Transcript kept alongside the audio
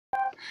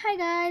Hi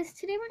guys,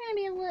 today we're going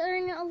to be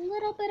learning a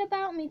little bit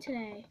about me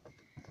today.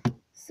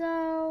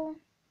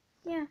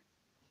 Yeah.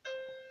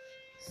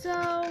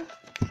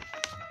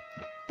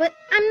 But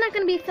I'm not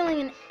going to be filling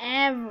in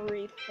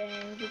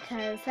everything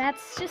because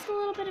that's just a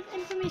little bit of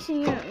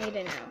information you don't need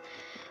to know.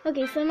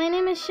 Okay, so my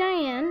name is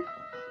Cheyenne.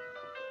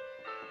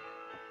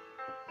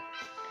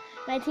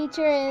 My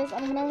teacher is,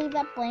 I'm going to leave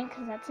that blank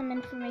because that's some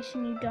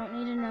information you don't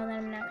need to know that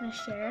I'm not going to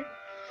share.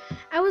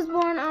 I was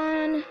born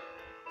on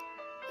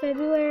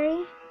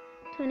February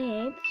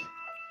 28th.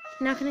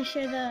 I'm not going to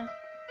share the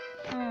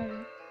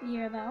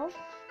year though.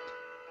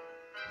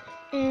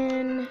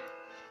 In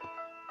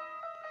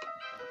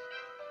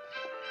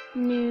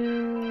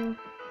New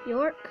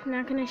York. I'm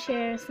not going to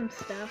share some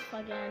stuff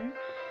again.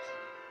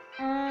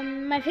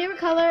 My favorite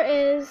color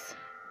is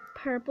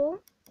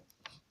purple.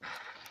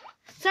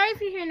 Sorry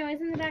if you hear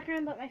noise in the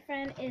background, but my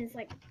friend is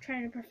like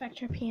trying to perfect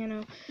her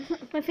piano.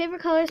 My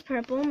favorite color is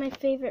purple. My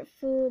favorite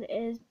food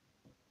is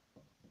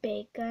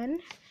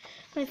bacon.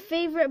 My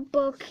favorite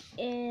book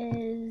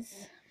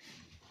is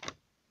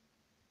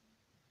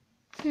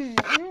I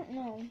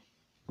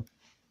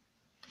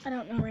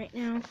don't know right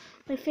now.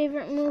 My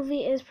favorite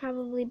movie is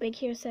probably Big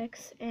Hero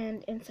 6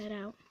 and Inside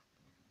Out.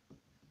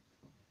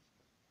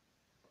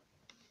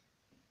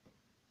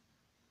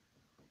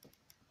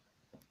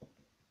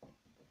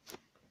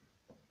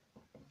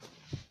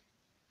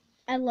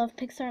 I love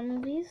Pixar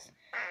movies.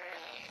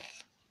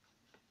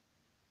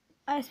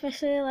 I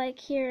especially like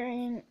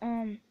hearing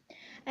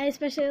I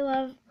especially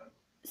love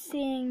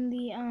seeing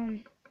the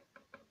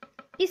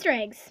Easter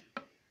eggs.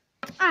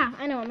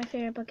 I know what my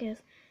favorite book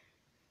is.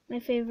 My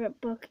favorite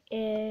book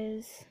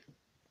is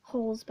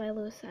Holes by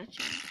Louis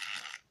Satchel.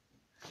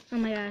 Oh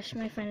my gosh,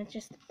 my friend is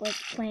just like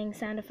playing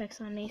sound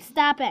effects on me.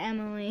 Stop it,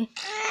 Emily.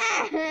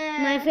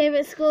 My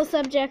favorite school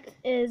subject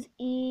is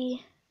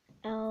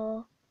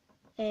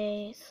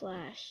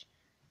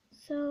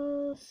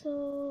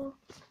ELA/social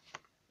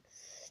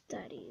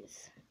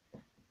studies.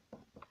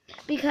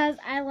 Because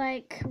I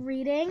like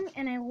reading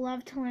and I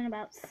love to learn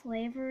about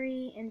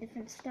slavery and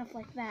different stuff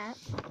like that.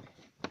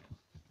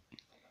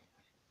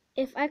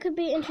 If I could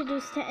be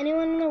introduced to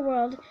anyone in the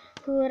world,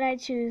 who would I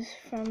choose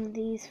from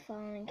these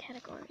following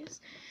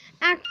categories?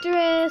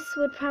 Actress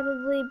would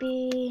probably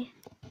be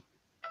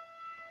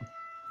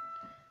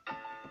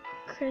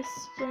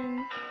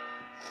Kristen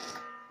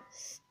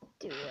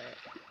Stewart.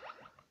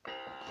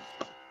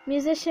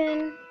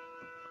 Musician,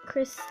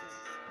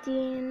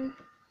 Christine.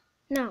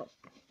 No.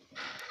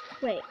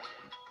 Wait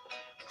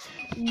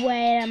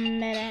a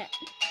minute.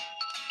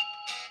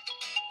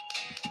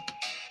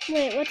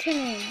 Wait, what's her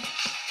name?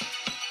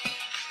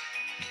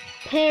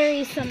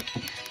 Perry some.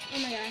 Oh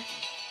my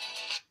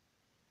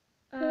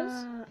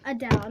gosh.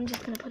 Adele. I'm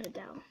just gonna put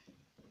Adele.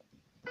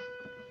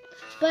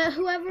 But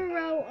whoever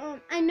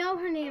wrote, I know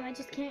her name. I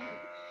just can't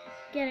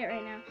get it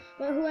right now.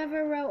 But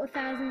whoever wrote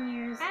 1,000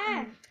 Years.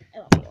 I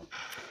love you.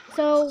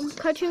 So,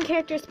 cartoon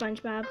character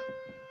SpongeBob.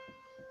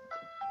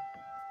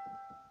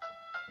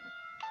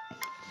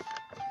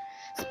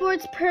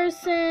 Sports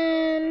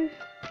person.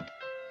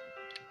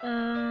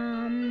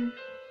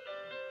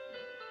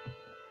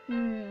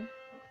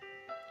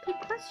 Good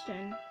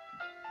question.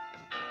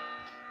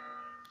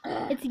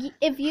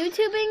 If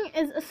YouTubing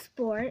is a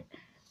sport,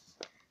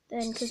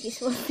 then Cookie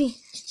Swirly.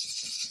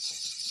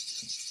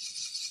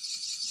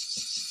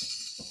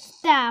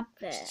 Stop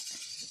it.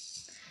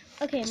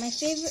 Okay, my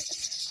favorite,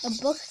 a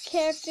book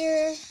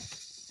character.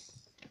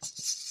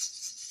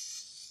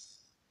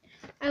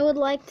 I would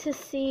like to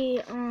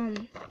see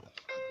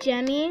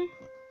Jemmy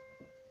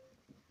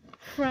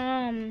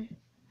from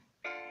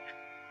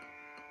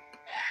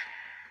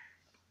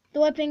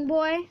The Whipping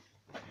Boy.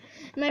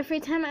 In my free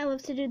time, I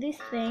love to do these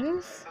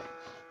things.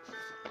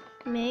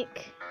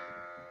 Make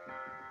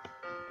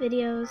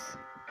videos,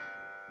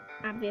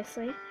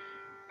 obviously.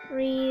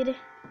 Read,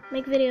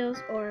 make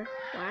videos, or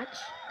watch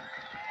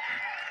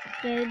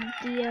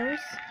videos.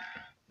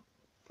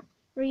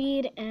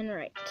 Read and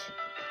write.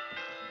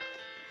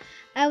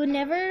 I would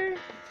never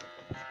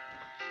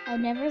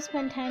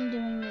spend time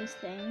doing these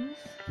things.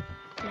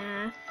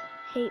 Math.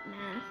 Hate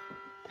math.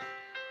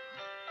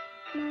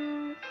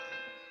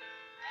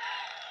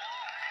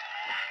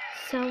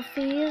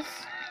 Selfies.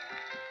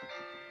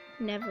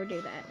 Never do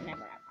that.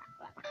 Never.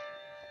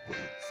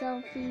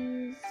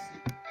 Selfies.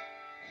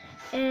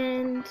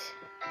 And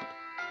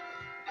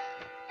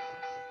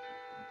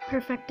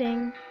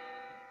perfecting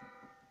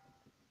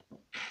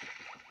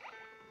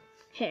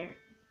hair.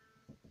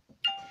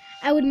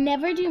 I would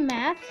never do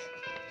math.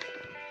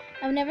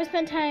 I would never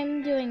spend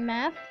time doing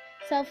math,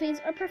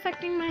 selfies, or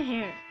perfecting my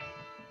hair.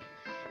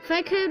 If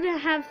I could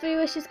have 3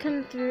 wishes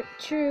come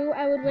true,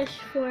 I would wish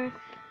for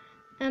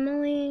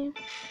Emily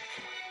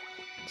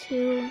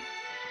to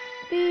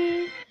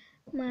be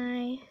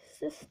my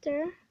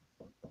sister,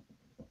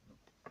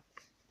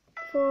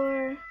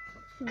 for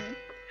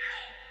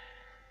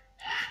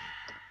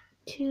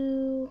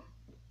to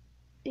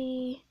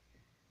be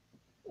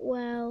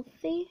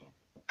wealthy,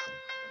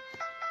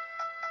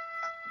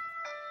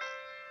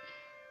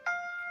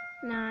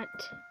 not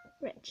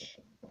rich.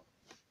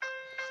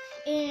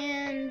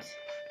 And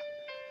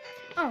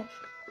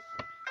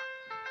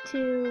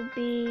to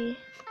be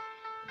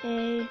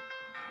a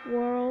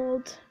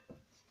world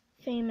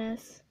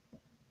famous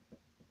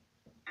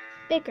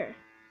baker.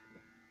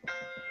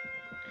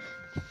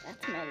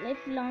 That's my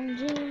lifelong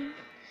dream.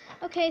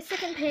 Okay,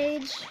 second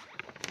page.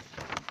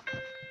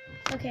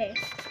 Okay.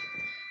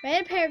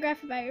 Write a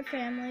paragraph about your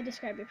family.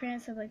 Describe your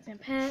parents, siblings, and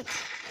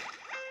pets.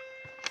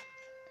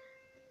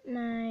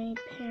 My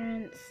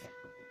parents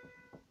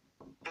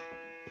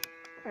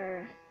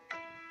are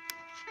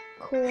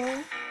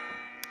cool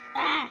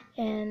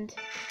and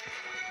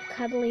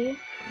cuddly.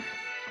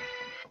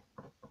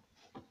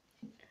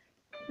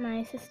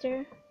 My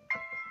sister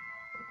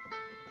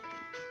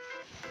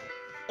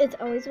is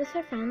always with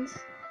her friends,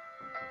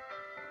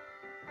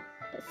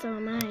 but so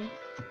am I.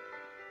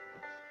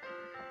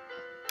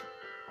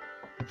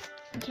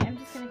 Okay, I'm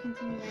just gonna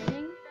continue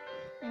writing,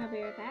 and I'll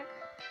be right back.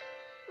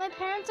 My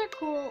parents are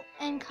cool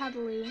and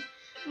cuddly.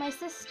 My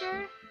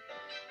sister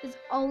is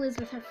always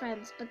with her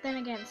friends, but then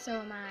again, so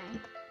am I.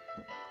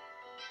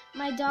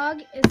 My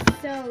dog is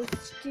so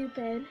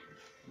stupid,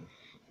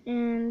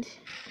 and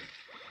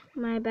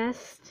my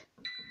bestie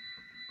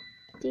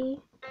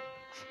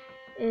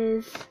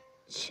is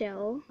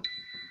chill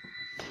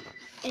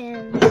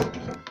and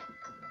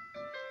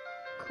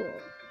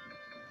cool.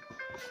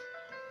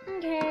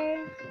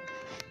 Okay.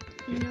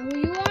 You know who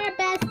you are,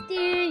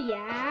 bestie.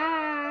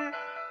 Yeah.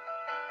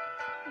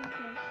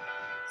 Okay.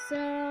 So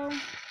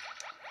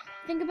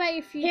think about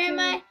your future.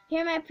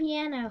 Hear my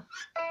piano.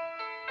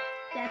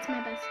 That's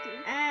my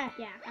bestie.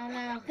 Yeah. I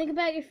know. Think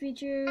about your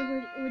future.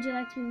 Would you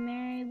like to be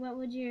married? What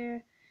would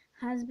your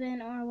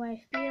husband or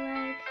wife be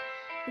like?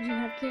 Would you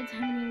have kids? How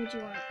many would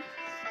you want?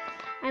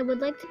 I would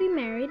like to be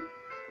married.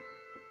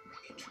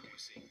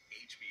 Introducing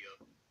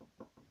HBO.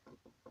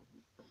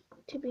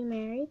 To be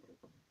married.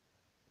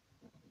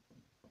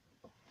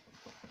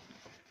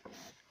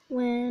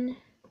 When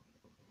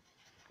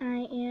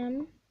I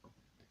am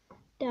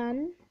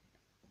done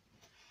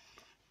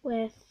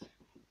with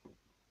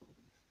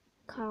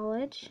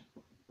college,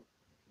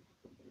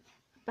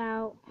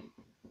 about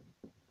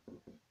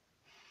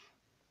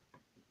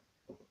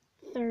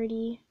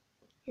 30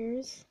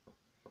 years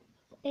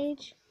of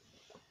age.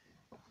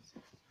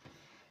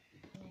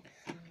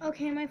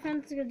 Okay, my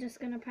friends are just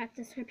gonna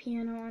practice her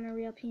piano on a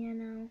real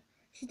piano.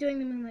 She's doing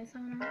the Moonlight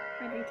Sonata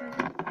by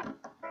Beethoven.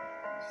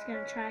 She's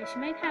gonna try. She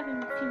might have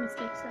a few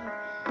mistakes though.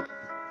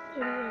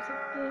 30 years of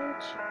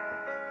age.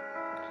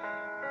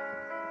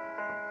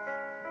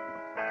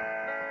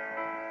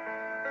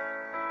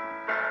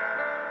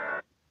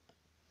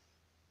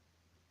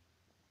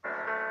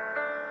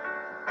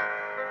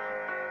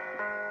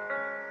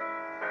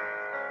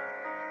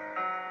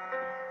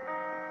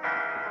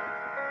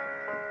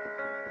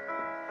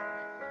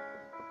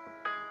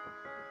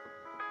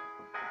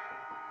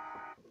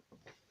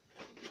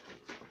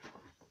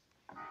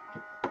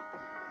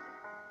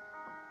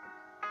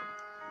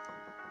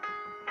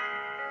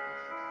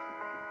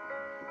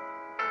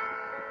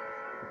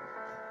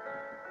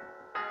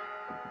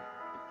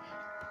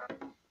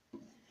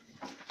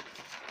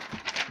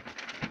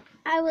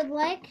 I would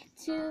like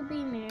to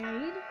be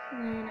married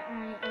when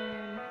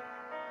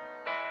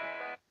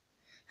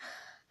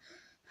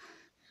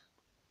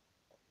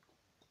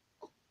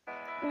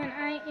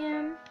I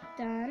am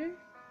done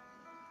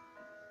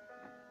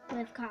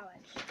with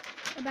college.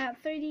 About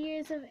 30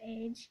 years of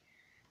age.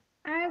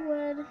 I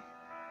would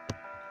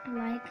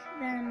like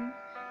them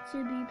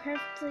to be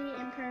perfectly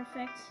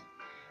imperfect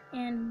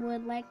and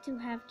would like to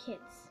have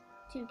kids.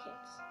 2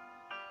 kids.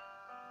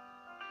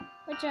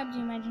 What job do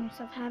you imagine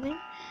yourself having?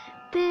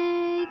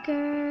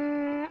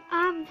 Baker,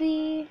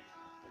 obviously.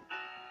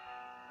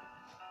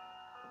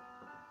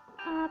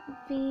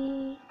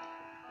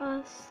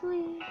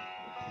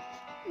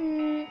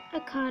 A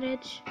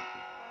cottage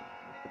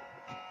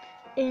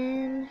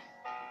in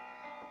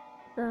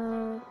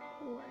the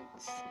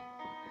woods.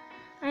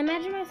 I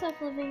imagine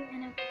myself living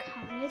in a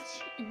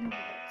cottage in the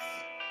woods.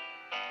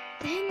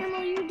 Dang,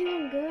 Emily, you're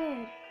doing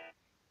good.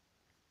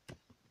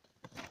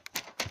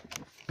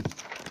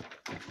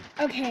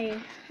 Okay,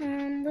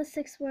 list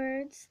 6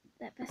 words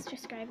that best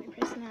describe your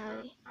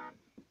personality.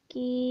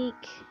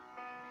 Geek,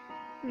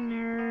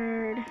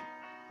 nerd,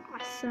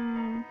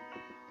 awesome,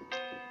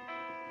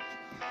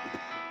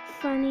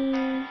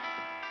 funny,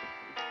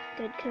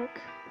 good cook,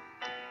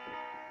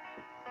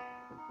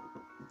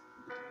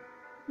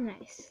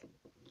 nice.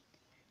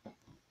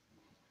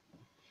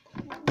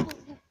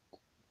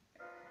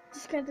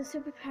 Describe the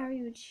superpower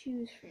you would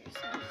choose for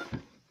yourself.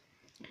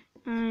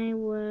 I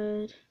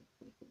would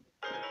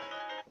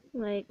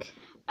like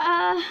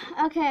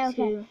Okay.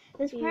 to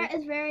This be part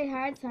is very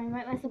hard, so I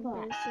might mess up a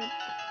lot.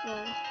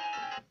 invisible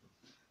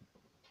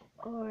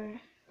or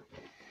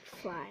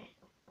fly.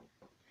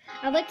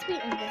 I'd like to be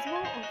invisible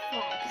or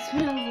fly. Because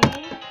when I was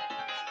little,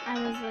 I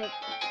was like,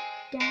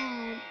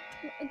 Dad,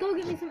 go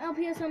get me some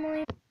LPS,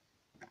 Emily.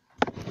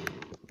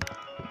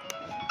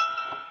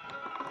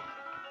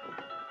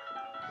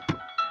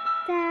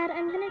 Dad,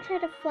 I'm gonna try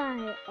to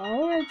fly.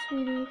 All right,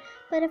 sweetie.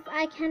 But if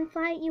I can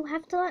fly, you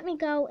have to let me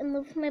go and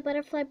live with my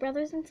butterfly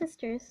brothers and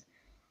sisters.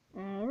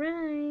 All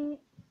right.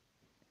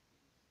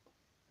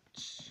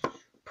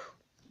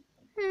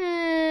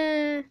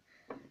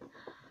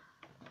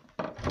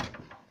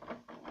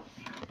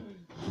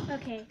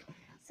 Okay,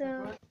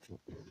 so.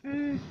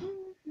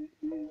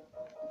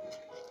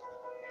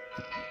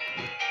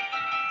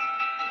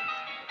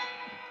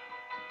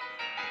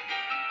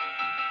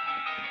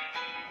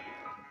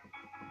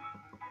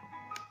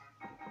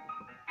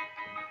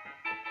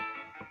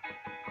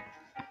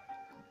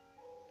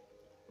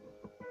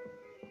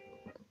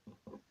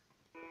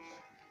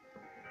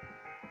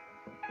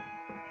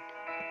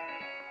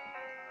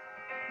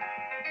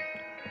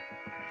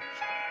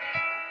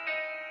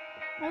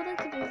 I would like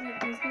to visit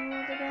Disney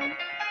World again.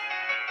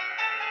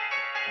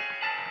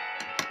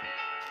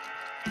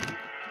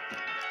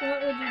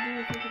 What would you do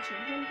if you could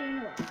change one thing in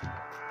the world?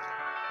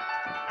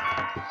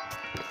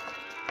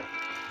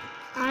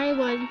 I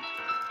would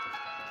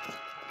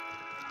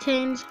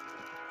change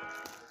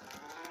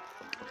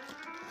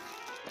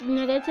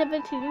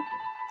negativity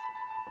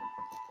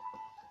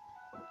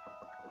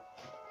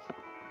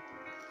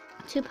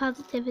to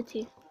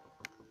positivity.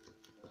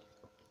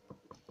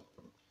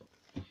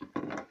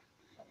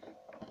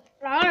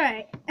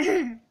 Alright.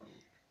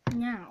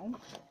 Now,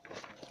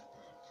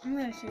 I'm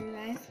going to show you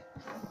guys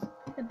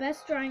the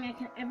best drawing I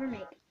can ever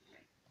make.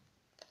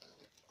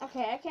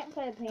 Okay, I can't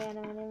play the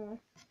piano anymore.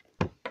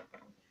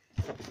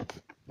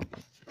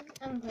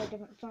 I'm gonna play a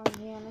different song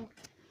piano.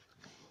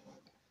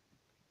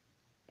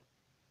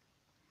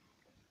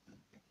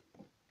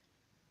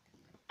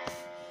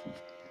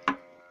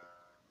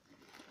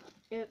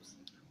 Oops.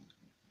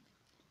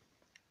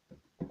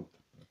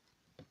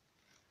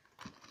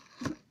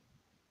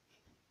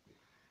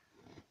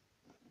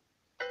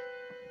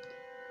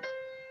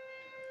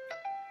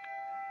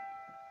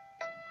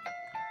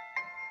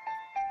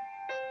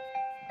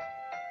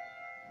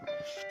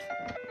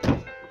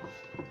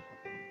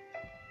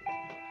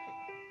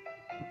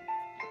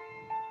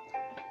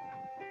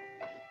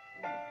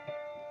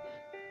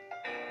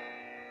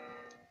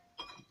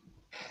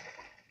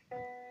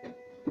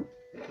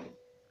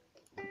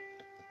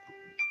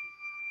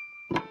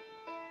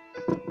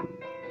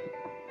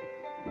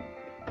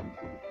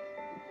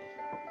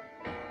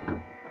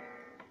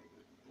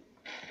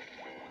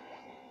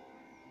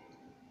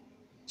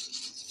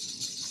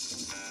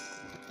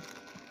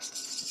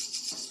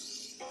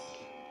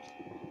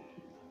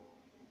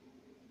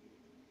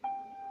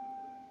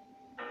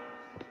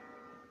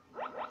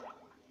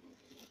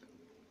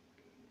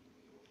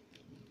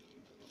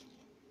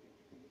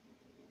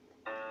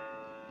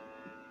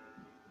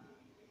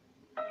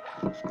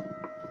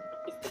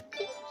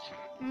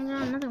 I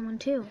got another one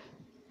too.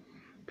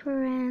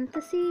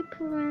 Parenthesis,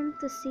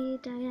 parenthesis,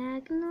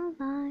 diagonal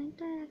line,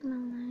 diagonal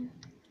line.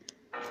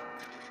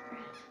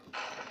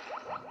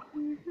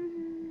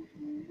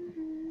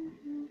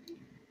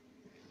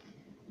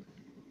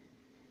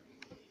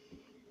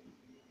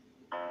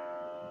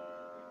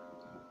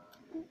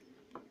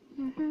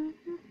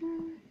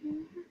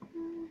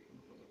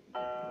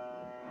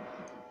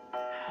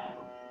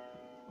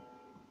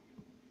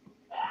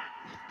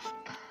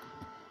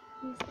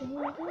 He's thinking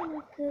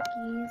of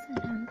cookies and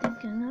I'm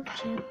thinking of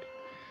chips.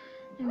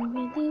 I'm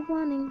really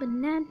wanting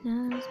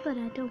bananas, but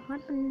I don't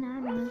want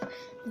bananas.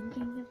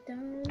 Thinking of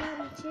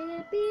donut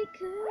chippy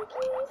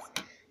cookies.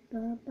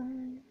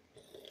 Bye-bye.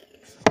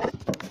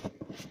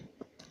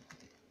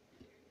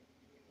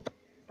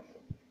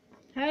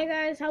 Hey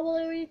guys, how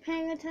were you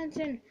paying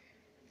attention?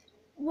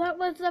 What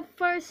was the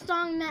first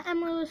song that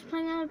Emily was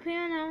playing on the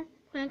piano?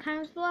 Put in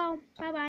comments below. Bye-bye.